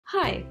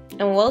Hi,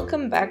 and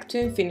welcome back to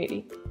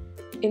Infinity.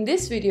 In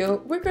this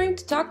video, we're going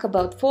to talk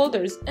about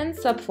folders and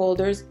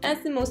subfolders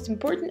as the most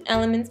important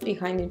elements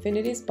behind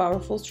Infinity's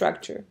powerful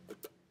structure.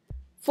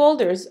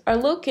 Folders are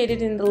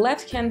located in the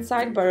left-hand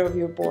sidebar of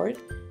your board,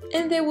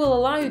 and they will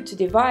allow you to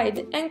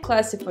divide and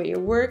classify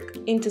your work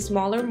into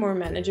smaller, more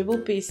manageable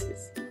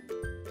pieces.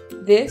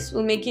 This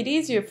will make it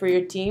easier for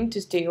your team to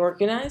stay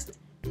organized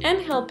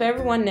and help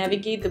everyone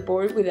navigate the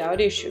board without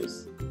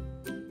issues.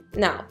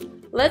 Now,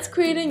 let's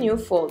create a new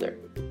folder.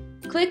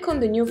 Click on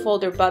the New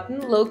Folder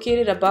button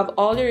located above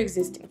all your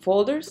existing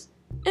folders,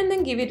 and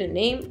then give it a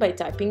name by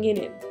typing it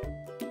in.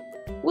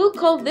 We'll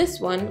call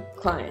this one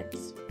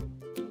Clients.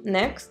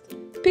 Next,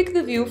 pick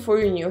the view for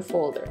your new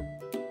folder.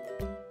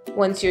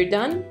 Once you're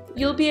done,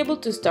 you'll be able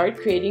to start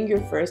creating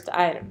your first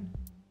item.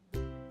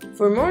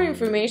 For more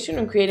information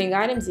on creating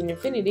items in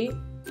Infinity,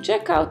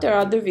 check out our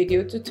other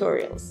video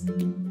tutorials.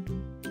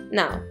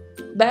 Now,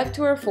 back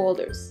to our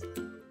folders.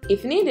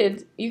 If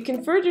needed, you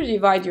can further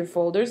divide your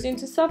folders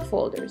into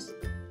subfolders.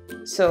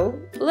 So,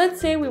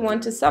 let's say we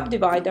want to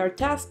subdivide our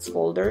Tasks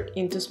folder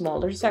into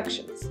smaller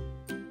sections.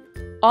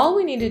 All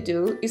we need to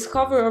do is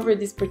hover over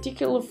this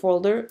particular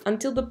folder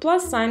until the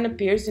plus sign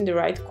appears in the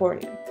right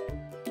corner.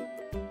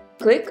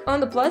 Click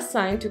on the plus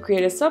sign to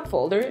create a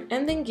subfolder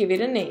and then give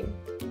it a name.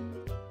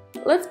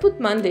 Let's put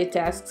Monday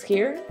Tasks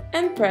here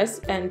and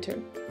press Enter.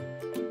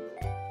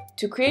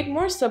 To create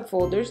more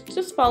subfolders,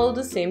 just follow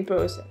the same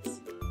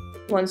process.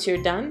 Once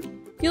you're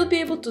done, you'll be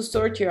able to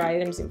sort your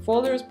items in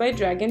folders by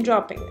drag and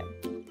dropping them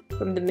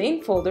from the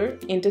main folder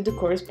into the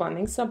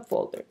corresponding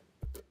subfolder.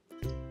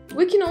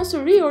 We can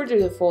also reorder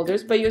the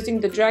folders by using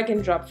the drag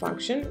and drop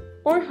function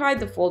or hide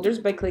the folders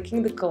by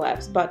clicking the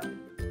Collapse button.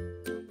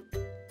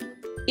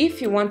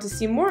 If you want to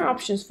see more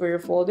options for your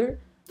folder,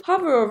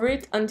 hover over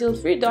it until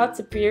three dots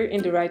appear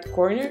in the right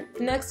corner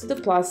next to the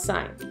plus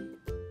sign.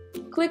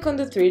 Click on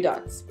the three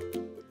dots.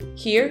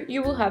 Here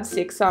you will have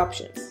 6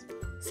 options: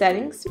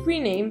 Settings,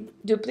 Rename,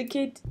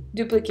 Duplicate,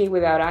 Duplicate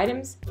without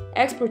items,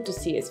 Export to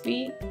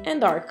CSV,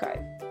 and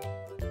Archive.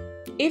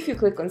 If you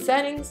click on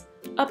Settings,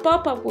 a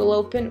pop-up will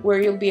open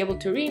where you'll be able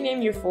to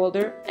rename your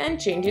folder and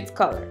change its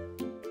color.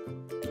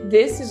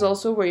 This is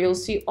also where you'll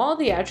see all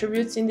the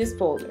attributes in this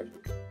folder.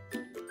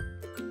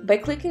 By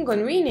clicking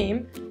on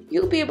Rename,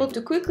 you'll be able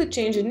to quickly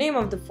change the name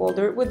of the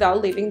folder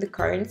without leaving the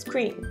current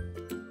screen.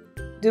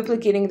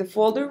 Duplicating the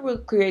folder will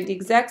create the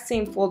exact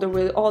same folder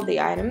with all the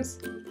items,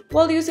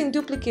 while using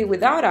Duplicate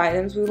without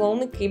items will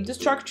only keep the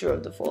structure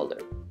of the folder.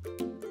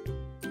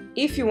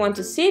 If you want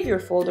to save your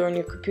folder on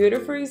your computer,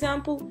 for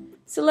example,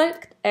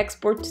 select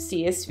Export to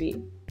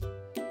CSV.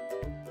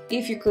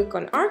 If you click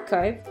on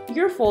Archive,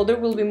 your folder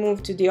will be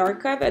moved to the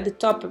archive at the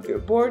top of your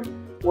board,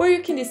 where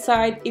you can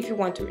decide if you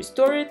want to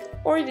restore it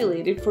or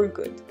delete it for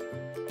good.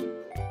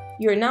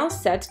 You're now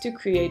set to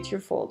create your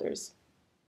folders.